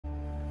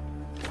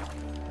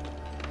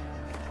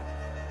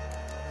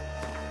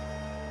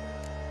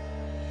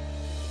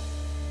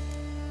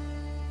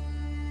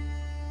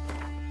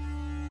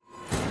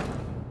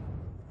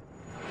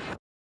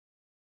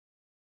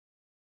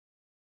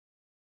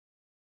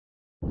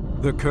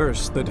The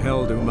curse that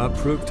held Uma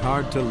proved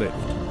hard to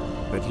lift,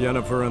 but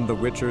Yennefer and the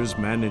Witchers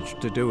managed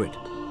to do it.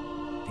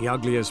 The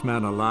ugliest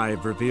man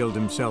alive revealed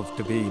himself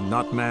to be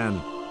not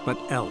man, but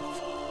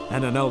elf,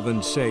 and an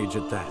elven sage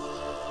at that.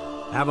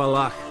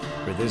 Avallac'h,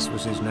 for this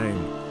was his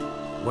name,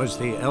 was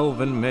the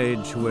elven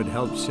mage who had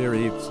helped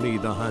Ciri flee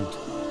the hunt,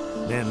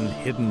 then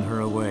hidden her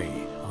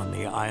away on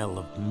the Isle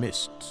of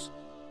Mists.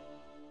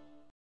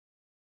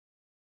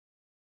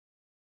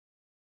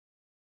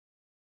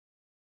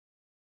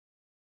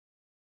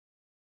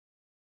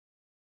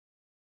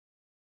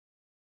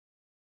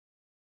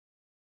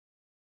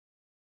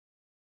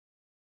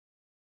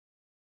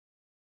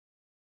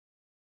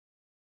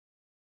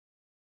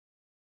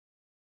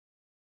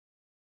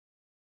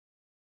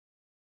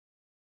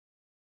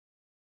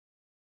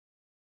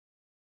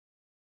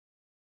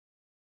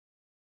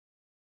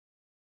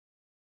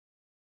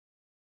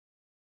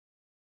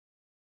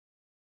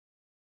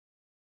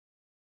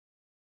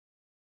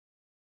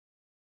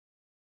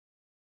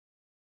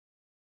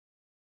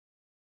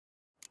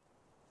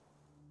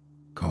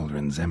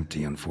 Cauldron's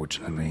empty,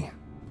 unfortunately.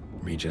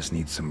 Regis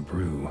needs some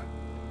brew.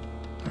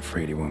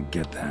 Afraid he won't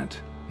get that.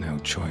 No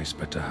choice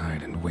but to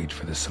hide and wait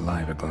for the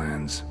saliva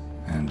glands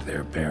and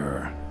their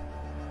bearer.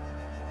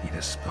 Need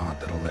a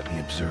spot that'll let me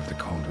observe the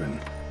cauldron.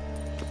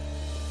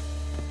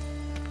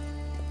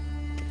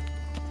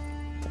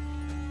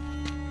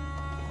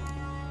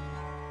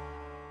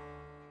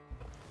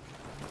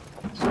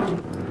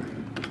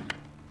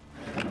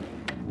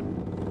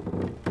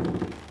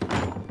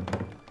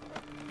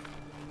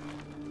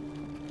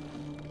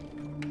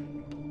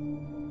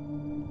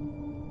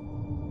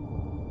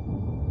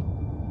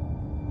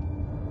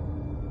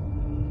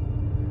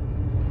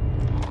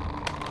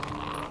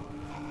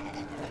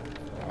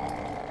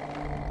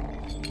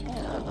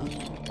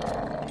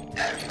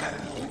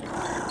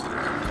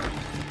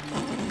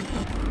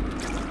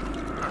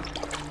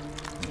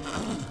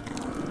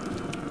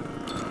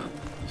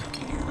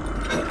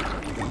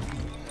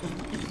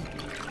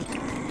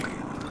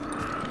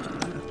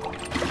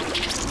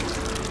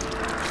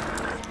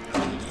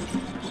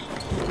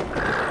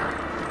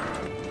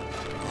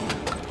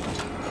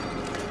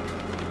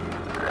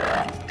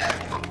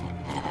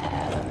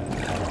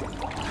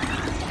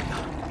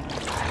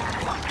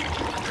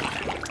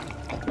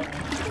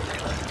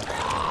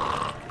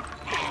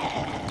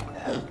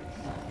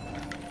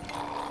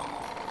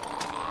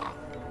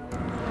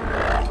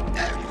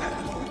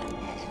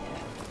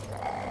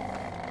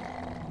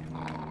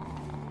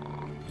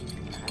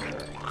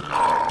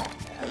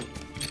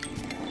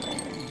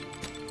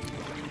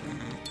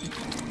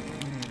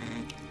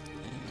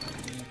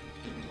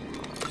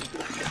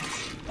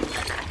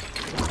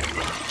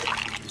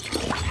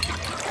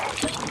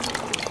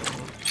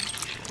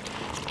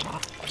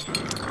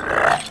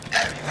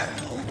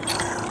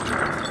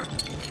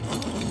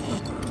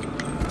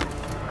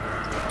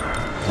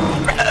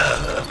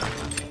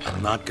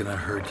 Not gonna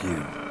hurt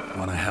you.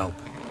 Wanna help?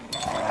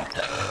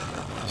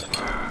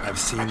 I've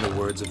seen the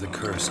words of the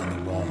curse on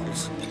the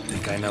walls.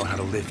 Think I know how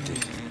to lift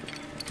it.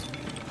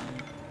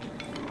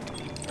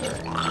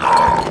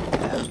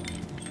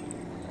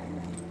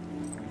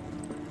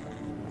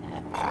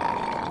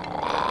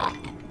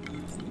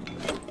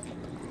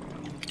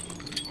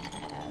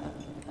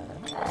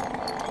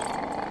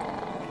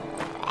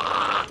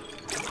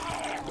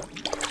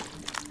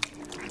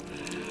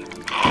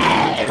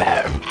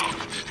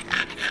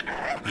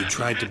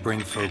 Tried to bring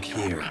folk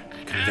here,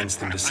 convince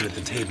them to sit at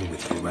the table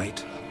with you,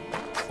 right?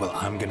 Well,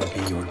 I'm gonna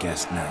be your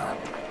guest now.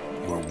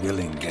 Your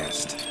willing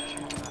guest.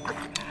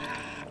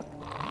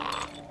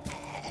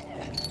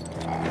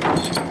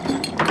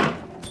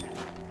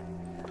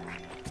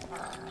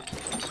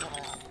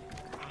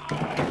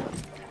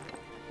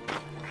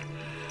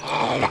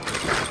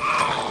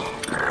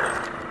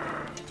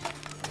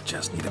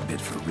 Just need a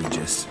bit for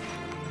Regis.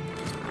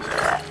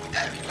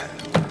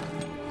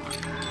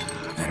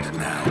 And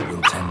now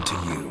we'll tend to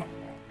you.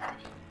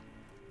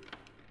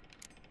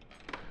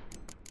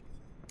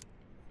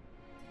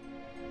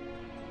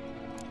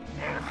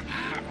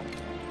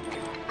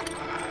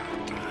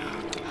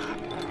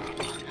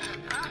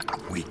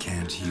 We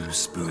can't use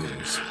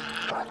spoons.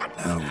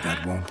 No,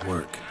 that won't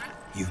work.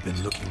 You've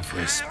been looking for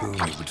a spoon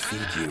that would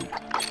feed you,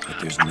 but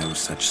there's no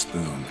such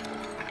spoon.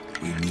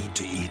 We need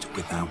to eat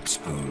without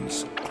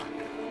spoons.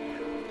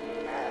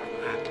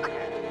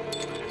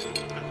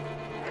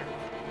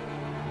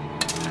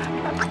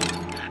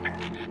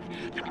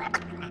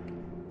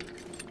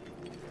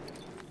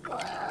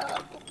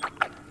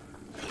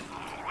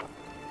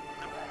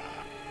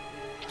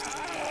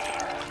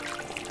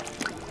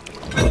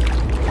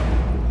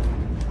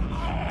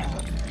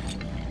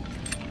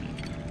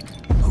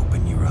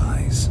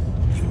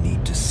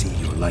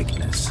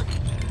 Likeness.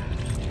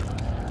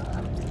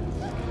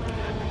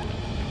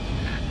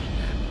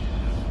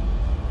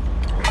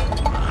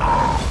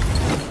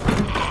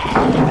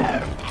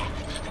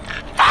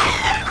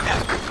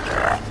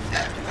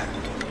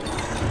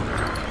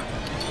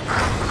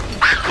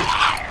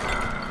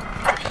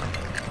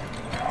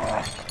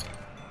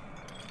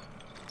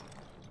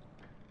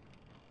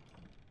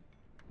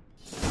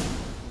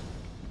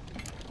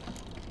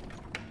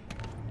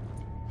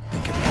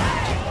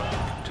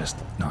 Just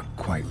not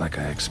quite like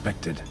I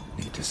expected.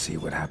 Need to see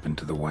what happened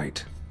to the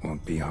white.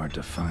 Won't be hard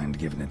to find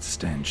given its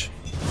stench.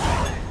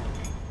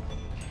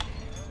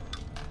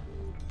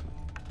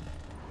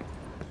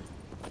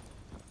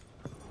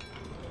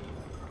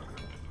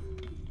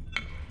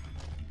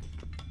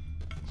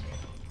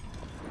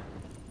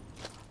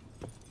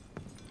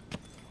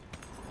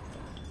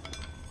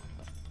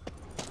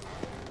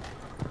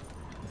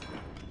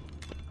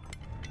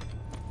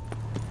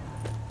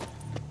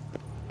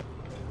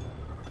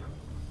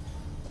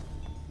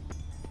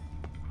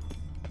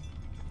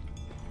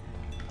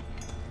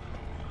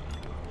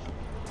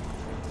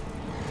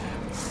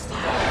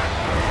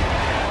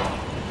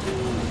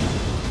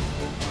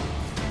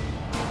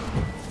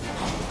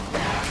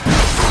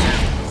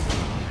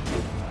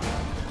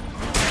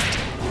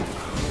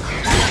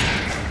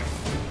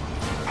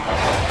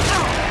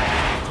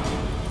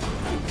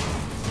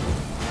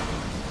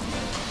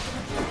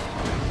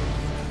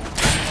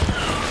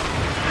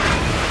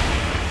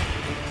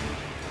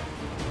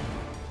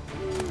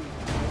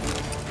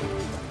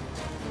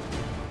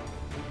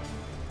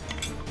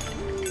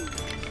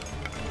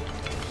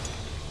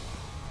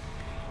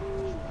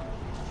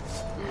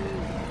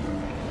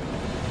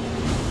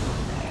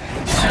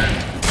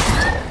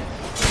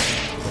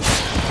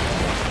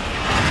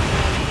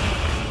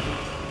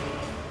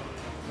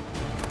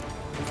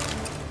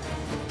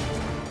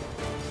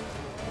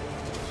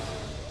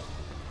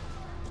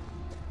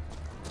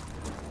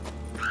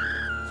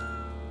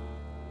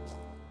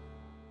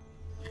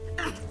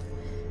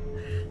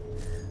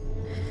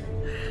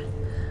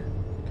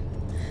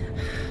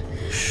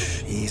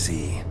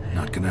 Easy.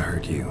 Not gonna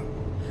hurt you.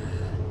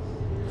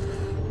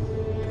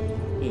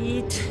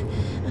 Eat.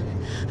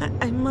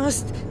 I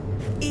must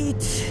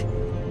eat.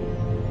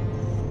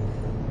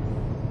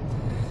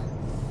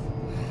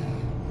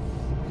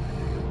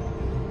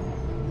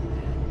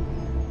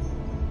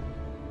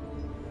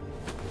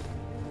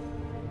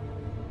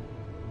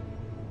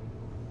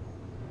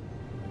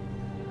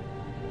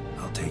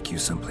 I'll take you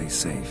someplace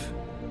safe.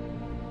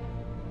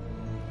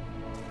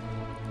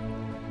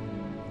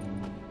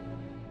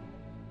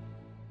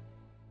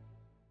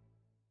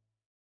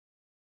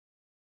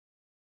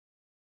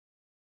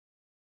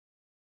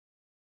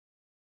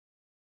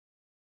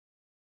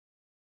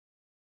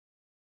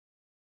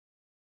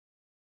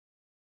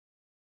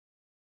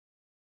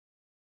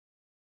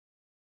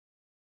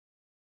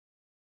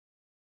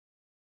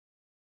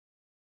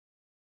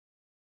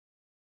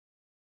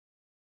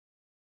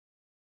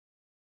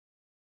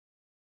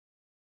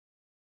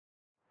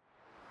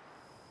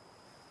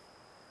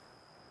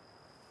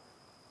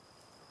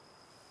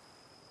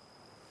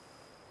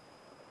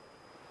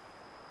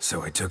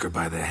 So I took her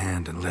by the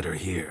hand and led her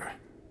here.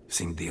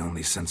 Seemed the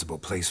only sensible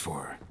place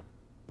for her.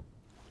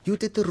 You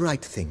did the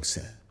right thing,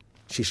 sir.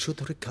 She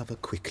should recover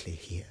quickly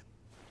here.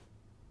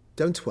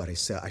 Don't worry,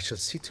 sir. I shall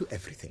see to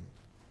everything.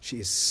 She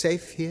is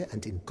safe here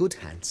and in good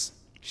hands.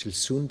 She'll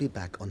soon be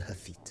back on her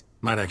feet.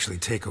 Might actually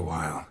take a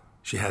while.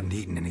 She hadn't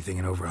eaten anything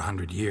in over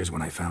 100 years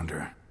when I found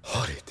her.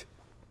 Horrid.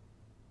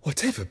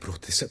 Whatever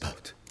brought this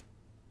about?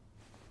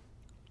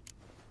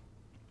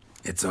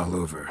 It's all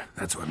over.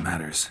 That's what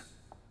matters.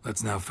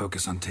 Let's now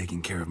focus on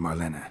taking care of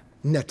Marlene.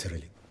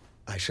 Naturally.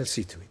 I shall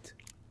see to it.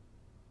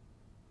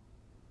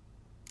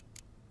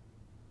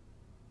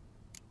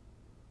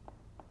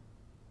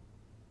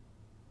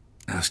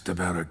 Asked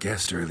about our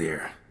guest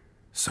earlier.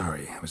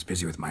 Sorry, I was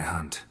busy with my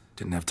hunt.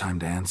 Didn't have time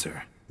to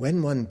answer.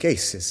 When one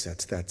gazes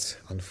at that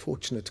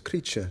unfortunate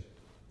creature,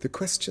 the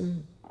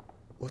question,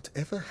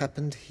 whatever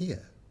happened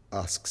here,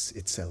 asks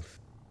itself.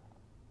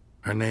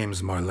 Her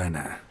name's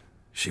Marlene.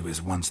 She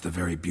was once the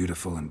very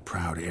beautiful and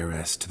proud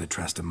heiress to the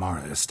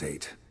Trastamara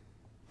estate.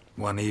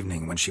 One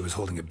evening, when she was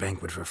holding a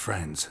banquet for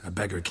friends, a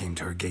beggar came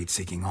to her gate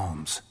seeking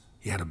alms.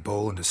 He had a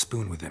bowl and a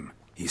spoon with him.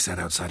 He sat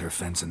outside her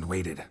fence and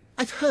waited.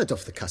 I've heard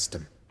of the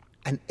custom.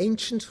 An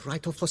ancient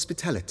rite of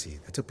hospitality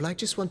that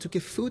obliges one to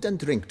give food and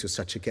drink to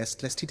such a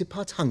guest lest he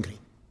depart hungry.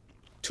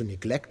 To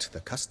neglect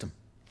the custom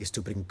is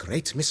to bring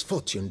great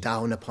misfortune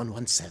down upon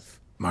oneself.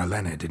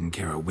 Marlene didn't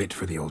care a whit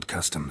for the old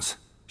customs.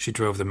 She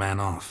drove the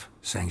man off,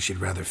 saying she'd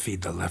rather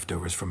feed the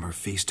leftovers from her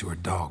feast to her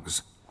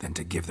dogs than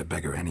to give the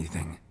beggar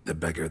anything. The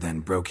beggar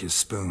then broke his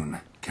spoon,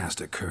 cast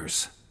a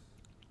curse.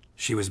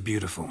 She was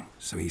beautiful,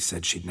 so he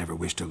said she'd never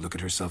wish to look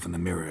at herself in the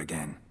mirror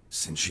again.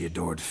 Since she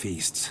adored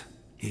feasts,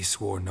 he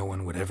swore no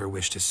one would ever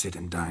wish to sit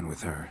and dine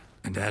with her.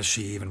 And as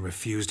she even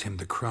refused him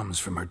the crumbs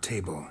from her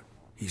table,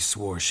 he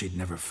swore she'd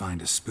never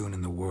find a spoon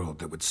in the world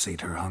that would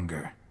sate her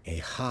hunger. A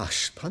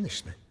harsh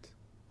punishment.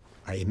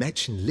 I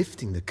imagine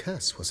lifting the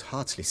curse was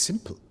hardly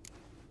simple.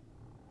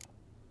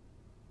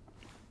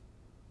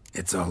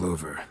 It's all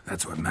over.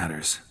 That's what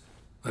matters.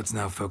 Let's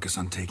now focus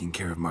on taking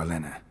care of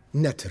Marlene.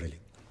 Naturally.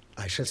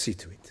 I shall see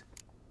to it.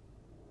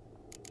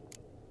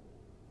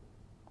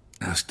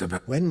 Asked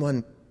about... When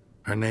one...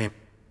 Her name...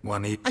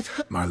 Juanita... I've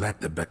heard... Marlene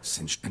the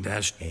Becsinch and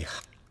Ash...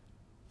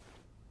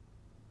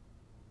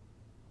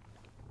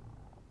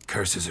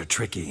 Curses are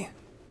tricky.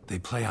 They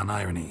play on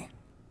irony.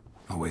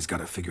 Always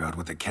gotta figure out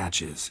what the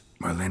catch is.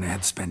 Marlene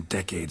had spent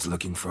decades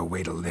looking for a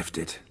way to lift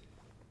it.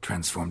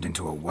 Transformed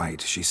into a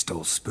white, she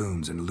stole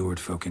spoons and lured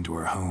folk into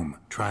her home,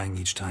 trying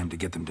each time to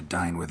get them to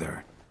dine with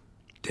her.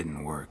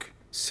 Didn't work.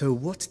 So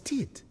what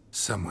did?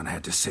 Someone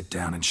had to sit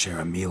down and share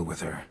a meal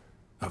with her,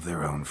 of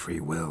their own free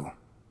will.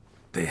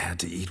 They had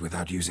to eat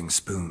without using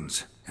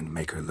spoons, and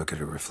make her look at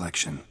her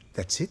reflection.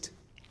 That's it?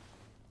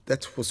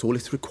 That was all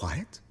it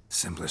required?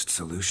 Simplest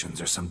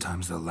solutions are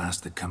sometimes the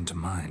last that come to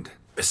mind.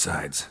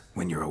 Besides,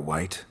 when you're a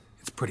white,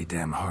 it's pretty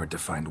damn hard to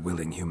find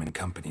willing human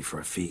company for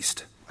a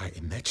feast. I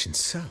imagine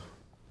so.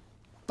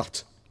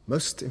 But,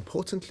 most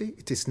importantly,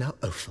 it is now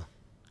over.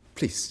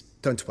 Please,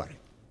 don't worry.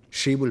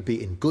 She will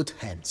be in good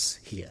hands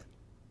here.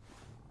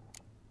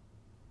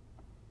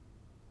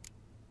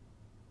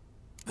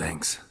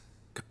 Thanks.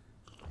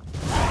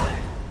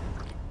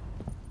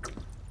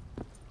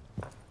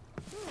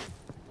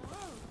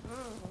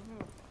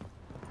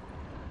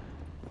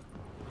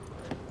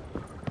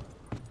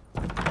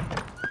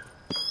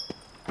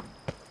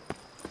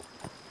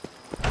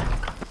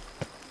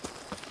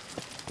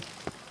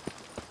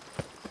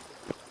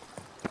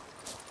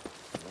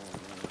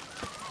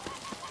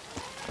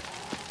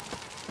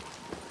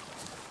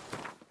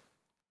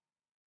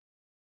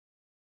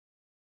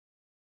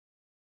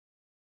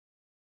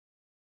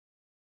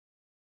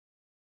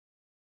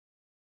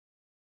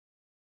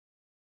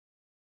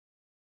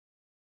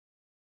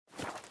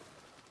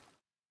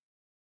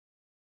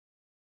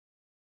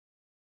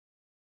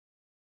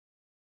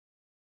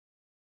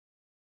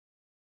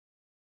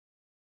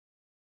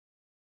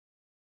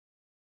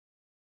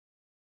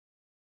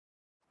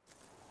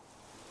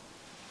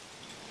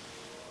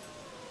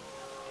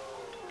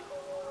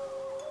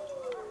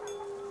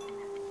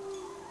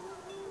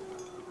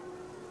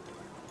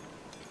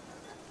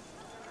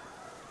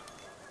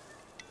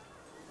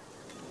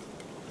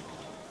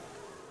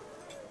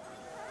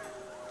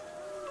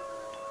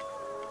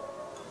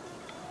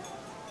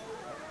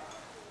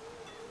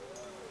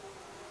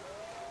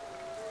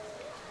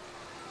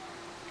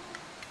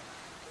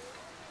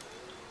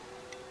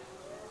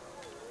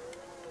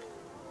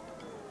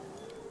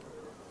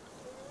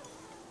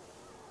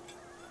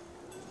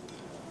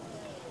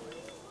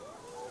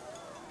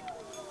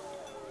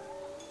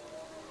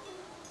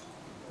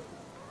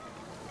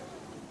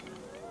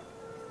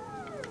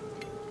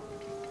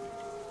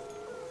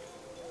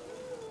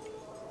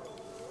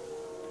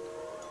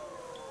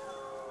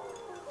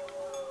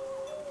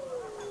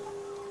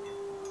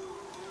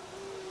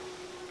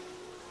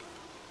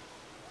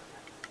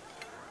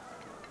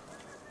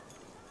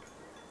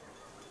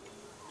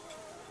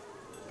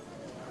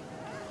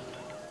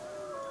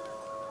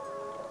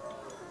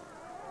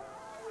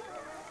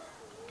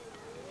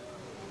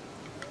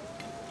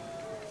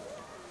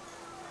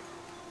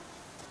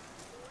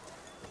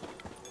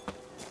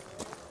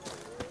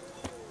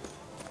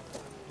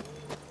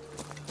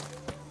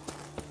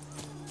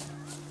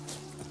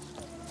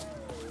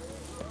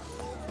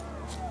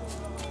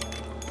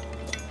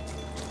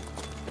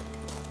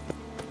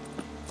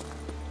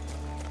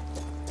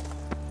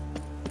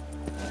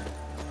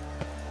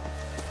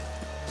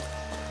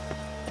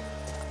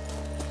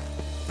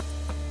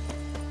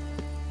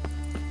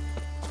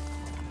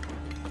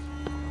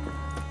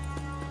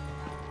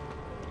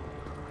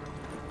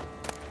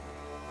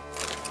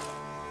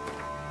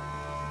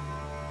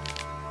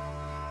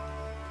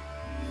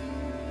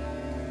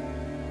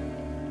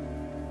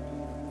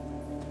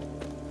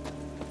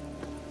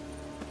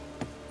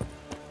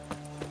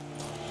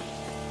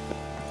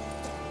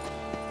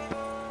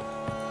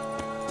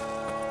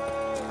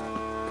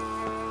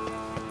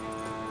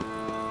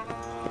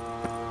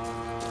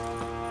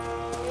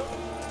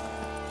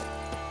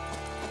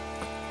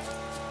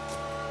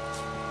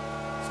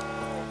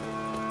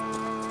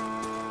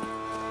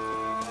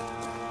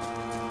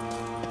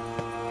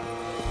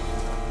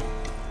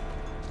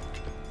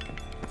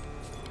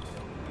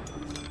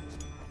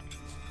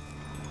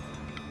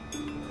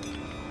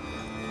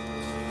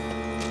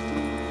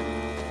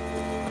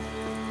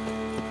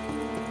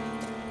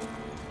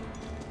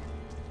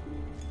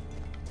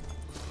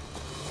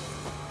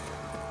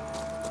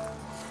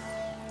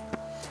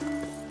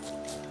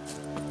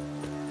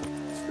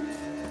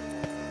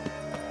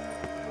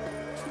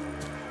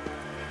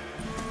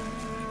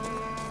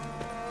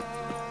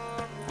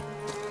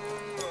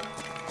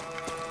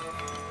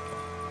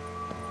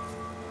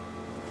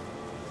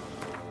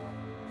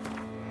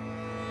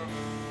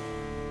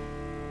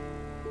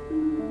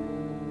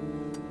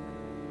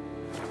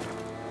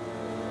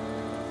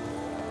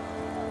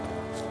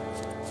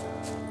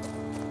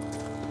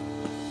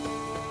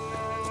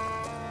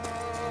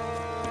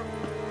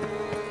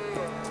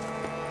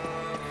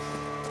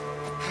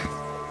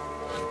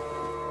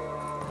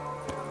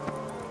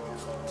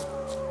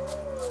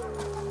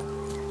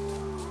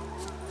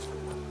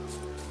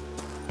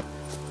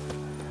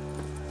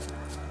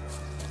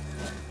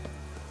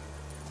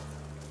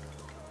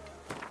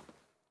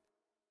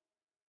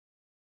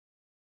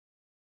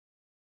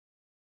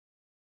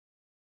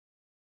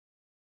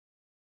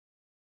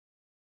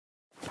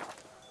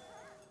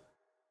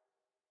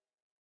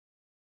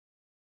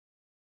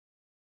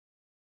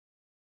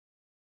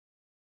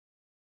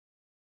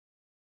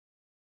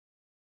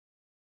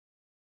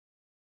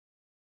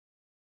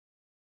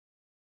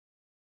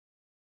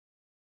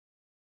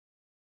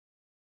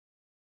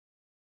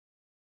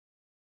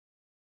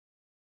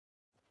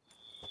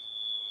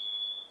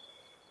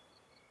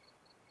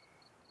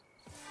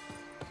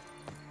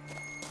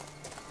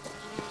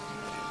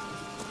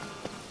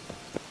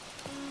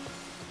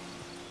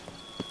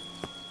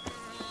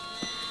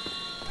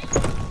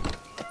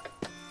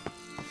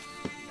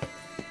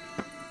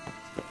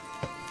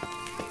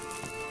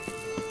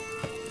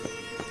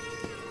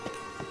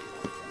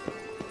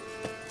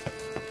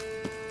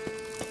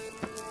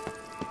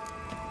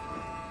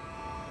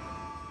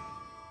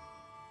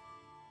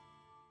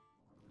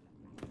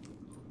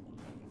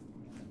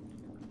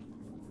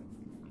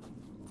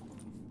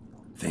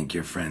 Think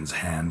your friend's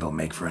hand will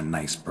make for a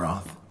nice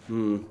broth?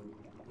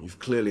 You've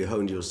clearly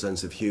honed your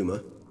sense of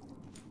humor.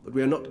 But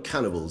we are not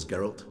cannibals,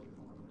 Geralt.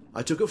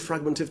 I took a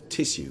fragment of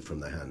tissue from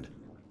the hand.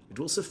 It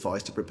will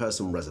suffice to prepare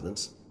some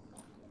resonance.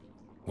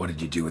 What did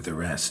you do with the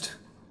rest?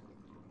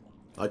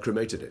 I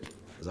cremated it,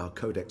 as our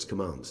codex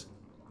commands.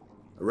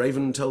 A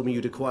raven told me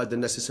you'd acquired the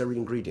necessary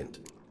ingredient.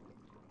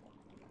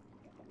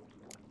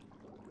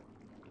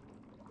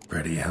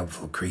 Pretty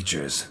helpful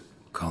creatures.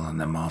 Call on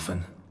them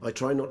often? I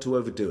try not to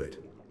overdo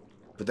it.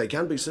 But they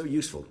can be so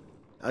useful.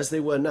 As they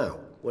were now,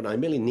 when I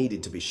merely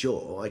needed to be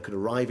sure I could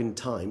arrive in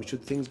time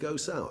should things go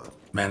sour.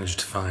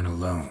 Managed fine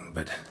alone,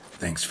 but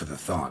thanks for the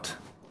thought.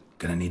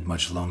 Gonna need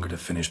much longer to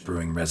finish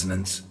brewing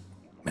resonance?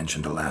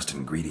 Mentioned a last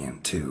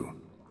ingredient, too.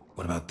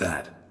 What about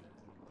that?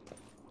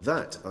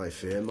 That, I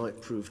fear, might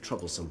prove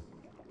troublesome.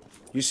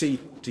 You see,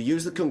 to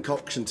use the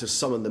concoction to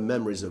summon the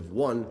memories of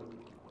one,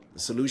 the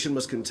solution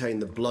must contain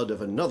the blood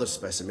of another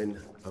specimen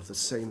of the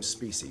same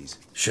species.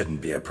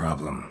 Shouldn't be a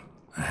problem.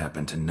 I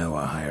happen to know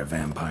a higher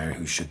vampire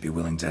who should be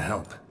willing to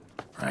help.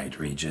 Right,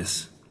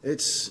 Regis?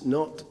 It's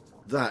not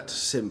that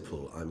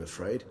simple, I'm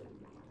afraid.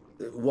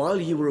 While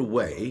you were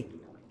away,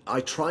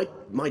 I tried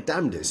my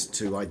damnedest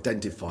to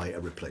identify a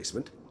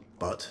replacement,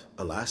 but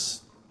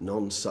alas,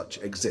 none such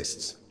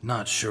exists.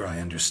 Not sure I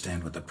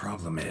understand what the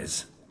problem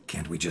is.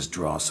 Can't we just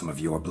draw some of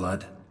your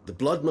blood? The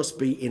blood must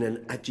be in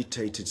an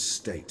agitated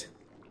state.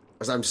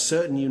 As I'm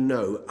certain you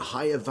know,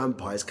 higher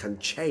vampires can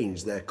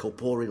change their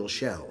corporeal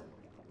shell.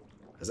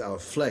 As our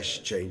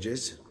flesh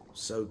changes,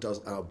 so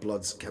does our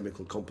blood's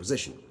chemical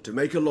composition. To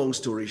make a long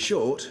story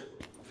short,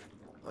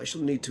 I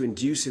shall need to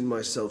induce in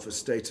myself a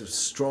state of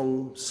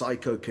strong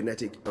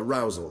psychokinetic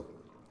arousal.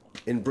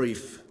 In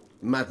brief,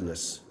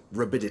 madness,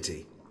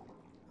 rabidity.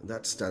 And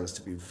that stands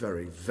to be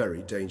very,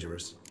 very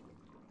dangerous.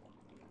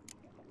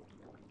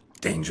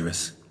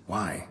 Dangerous?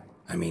 Why?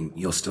 I mean,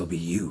 you'll still be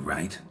you,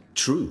 right?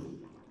 True,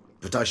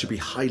 but I should be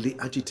highly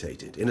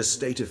agitated, in a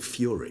state of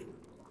fury.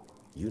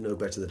 You know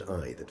better than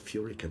I that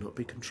fury cannot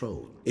be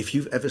controlled. If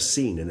you've ever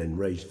seen an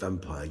enraged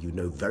vampire, you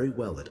know very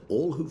well that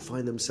all who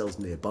find themselves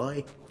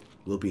nearby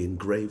will be in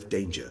grave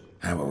danger.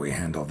 How will we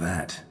handle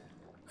that?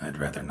 I'd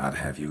rather not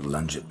have you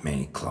lunge at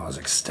me, claws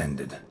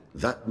extended.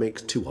 That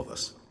makes two of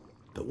us.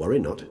 But worry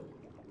not.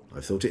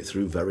 I've thought it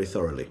through very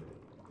thoroughly.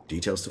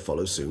 Details to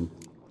follow soon.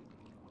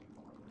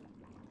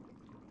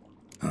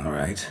 All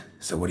right,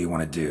 so what do you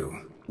want to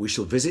do? We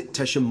shall visit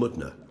Tesha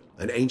Mudna,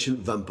 an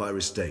ancient vampire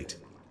estate.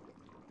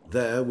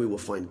 There we will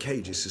find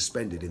cages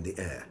suspended in the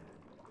air.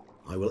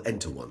 I will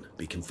enter one,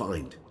 be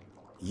confined.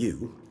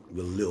 You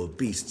will lure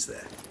beasts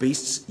there.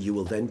 Beasts you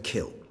will then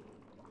kill.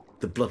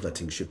 The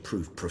bloodletting should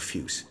prove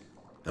profuse.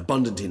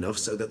 Abundant enough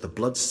so that the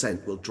blood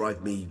scent will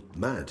drive me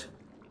mad.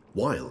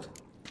 Wild.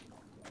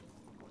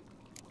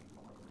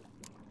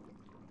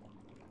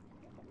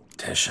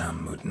 Tesha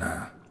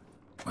Mudna.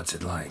 What's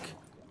it like?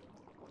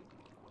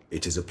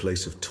 It is a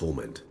place of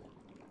torment.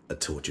 A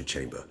torture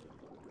chamber.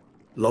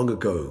 Long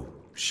ago,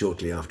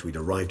 shortly after we'd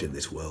arrived in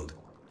this world,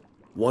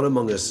 one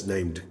among us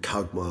named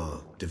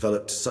Kagmar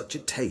developed such a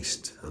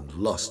taste and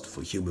lust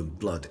for human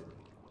blood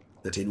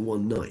that in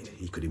one night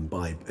he could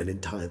imbibe an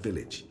entire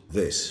village.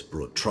 This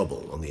brought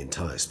trouble on the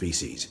entire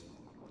species.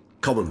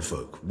 Common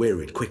folk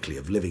wearied quickly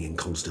of living in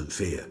constant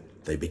fear.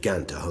 They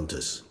began to hunt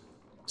us,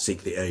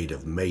 seek the aid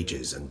of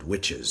mages and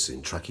witches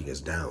in tracking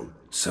us down.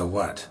 So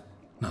what?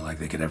 Not like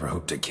they could ever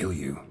hope to kill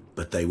you.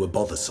 But they were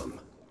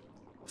bothersome.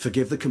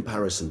 Forgive the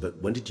comparison,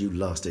 but when did you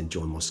last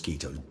enjoy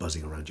mosquitoes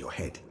buzzing around your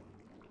head?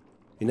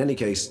 In any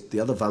case, the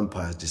other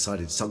vampires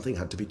decided something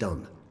had to be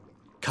done.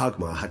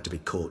 Kagmar had to be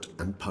caught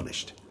and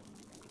punished.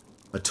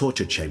 A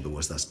torture chamber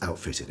was thus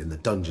outfitted in the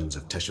dungeons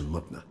of Tesha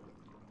Mudna.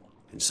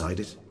 Inside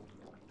it,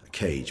 a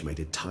cage made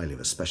entirely of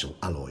a special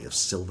alloy of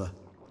silver,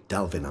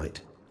 dalvinite,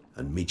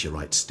 and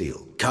meteorite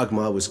steel.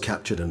 Kagmar was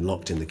captured and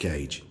locked in the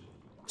cage.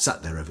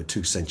 Sat there over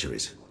 2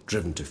 centuries,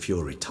 driven to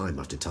fury time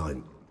after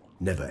time,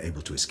 never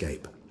able to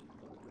escape.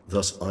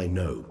 Thus I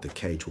know the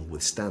cage will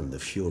withstand the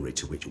fury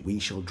to which we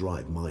shall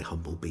drive my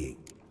humble being.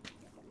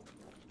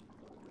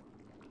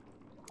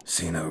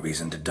 See no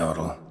reason to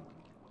dawdle.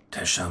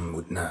 Tesha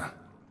Mudna.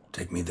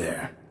 Take me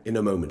there. In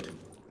a moment.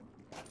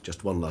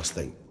 Just one last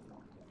thing.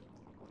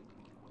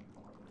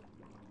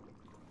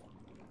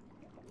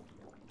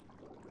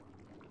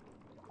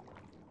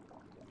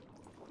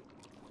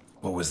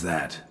 What was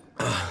that?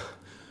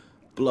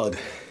 Blood.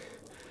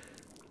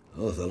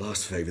 Oh, the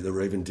last favor the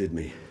Raven did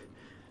me.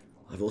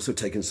 I've also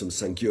taken some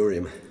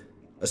Sancurium,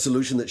 a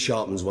solution that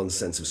sharpens one's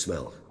sense of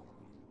smell.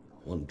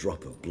 One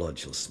drop of blood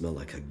shall smell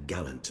like a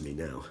gallon to me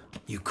now.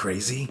 You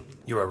crazy?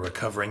 You're a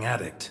recovering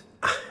addict.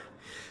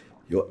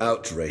 Your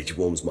outrage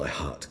warms my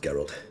heart,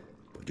 Geralt.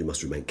 But you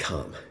must remain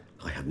calm.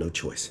 I have no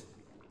choice.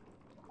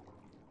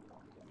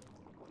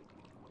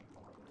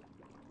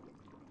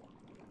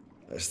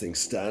 As things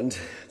stand,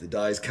 the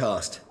die is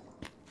cast.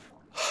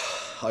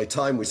 High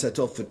time we set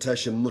off for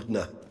Tesha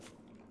Mudna.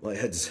 My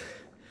head's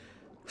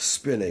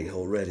spinning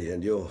already,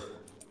 and you're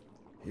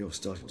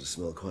starting to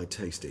smell quite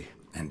tasty.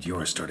 And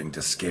you're starting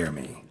to scare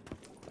me.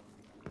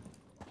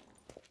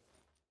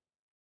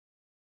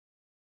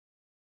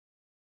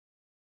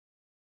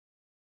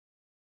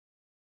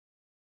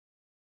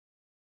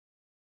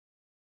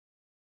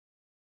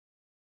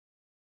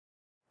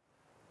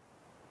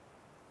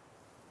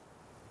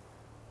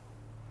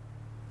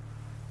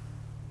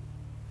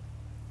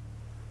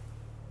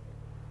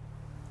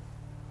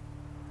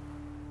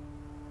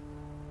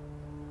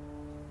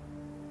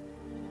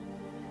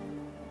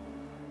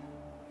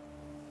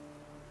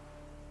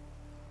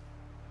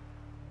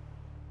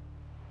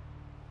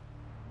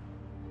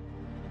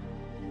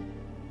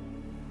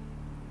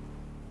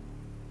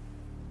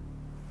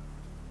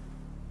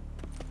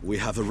 We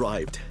have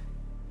arrived.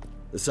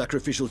 The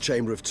sacrificial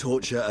chamber of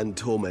torture and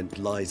torment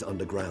lies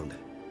underground.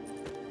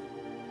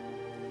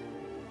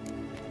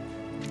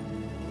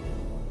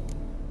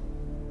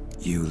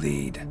 You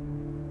lead.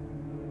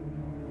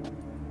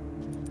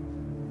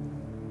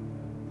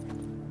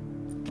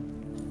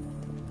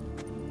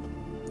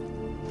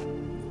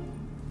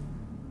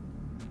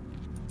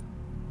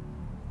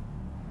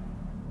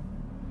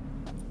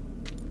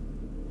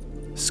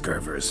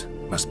 Scurvers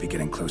must be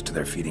getting close to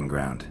their feeding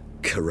ground.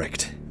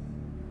 Correct.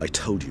 I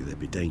told you there'd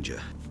be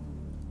danger.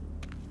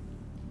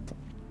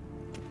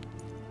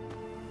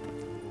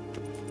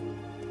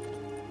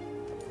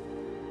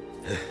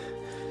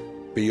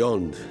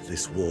 Beyond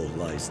this wall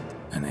lies...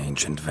 An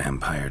ancient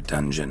vampire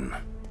dungeon.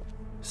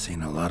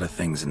 Seen a lot of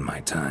things in my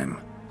time.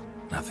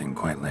 Nothing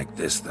quite like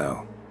this,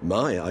 though.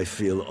 I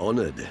feel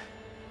honored.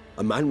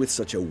 A man with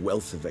such a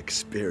wealth of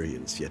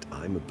experience, yet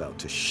I'm about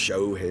to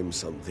show him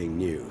something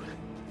new.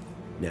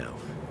 Now,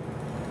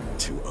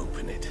 to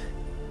open it.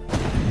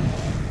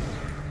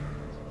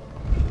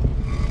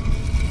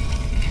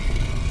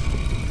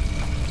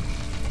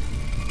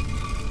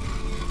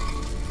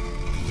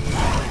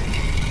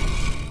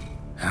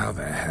 How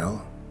the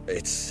hell?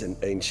 It's an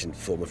ancient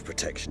form of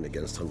protection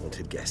against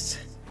unwanted guests.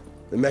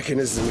 The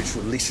mechanism which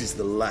releases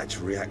the latch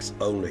reacts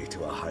only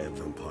to a higher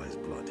vampire's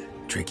blood.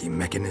 Tricky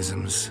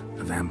mechanisms,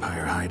 a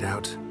vampire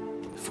hideout.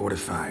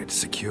 Fortified,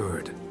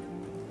 secured.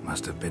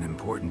 Must have been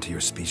important to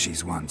your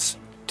species once,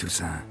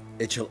 Toussaint.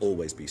 It shall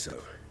always be so.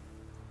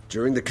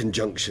 During the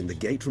conjunction, the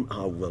gate from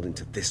our world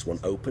into this one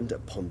opened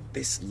upon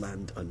this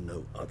land and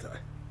no other.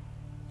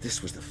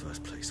 This was the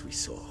first place we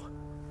saw.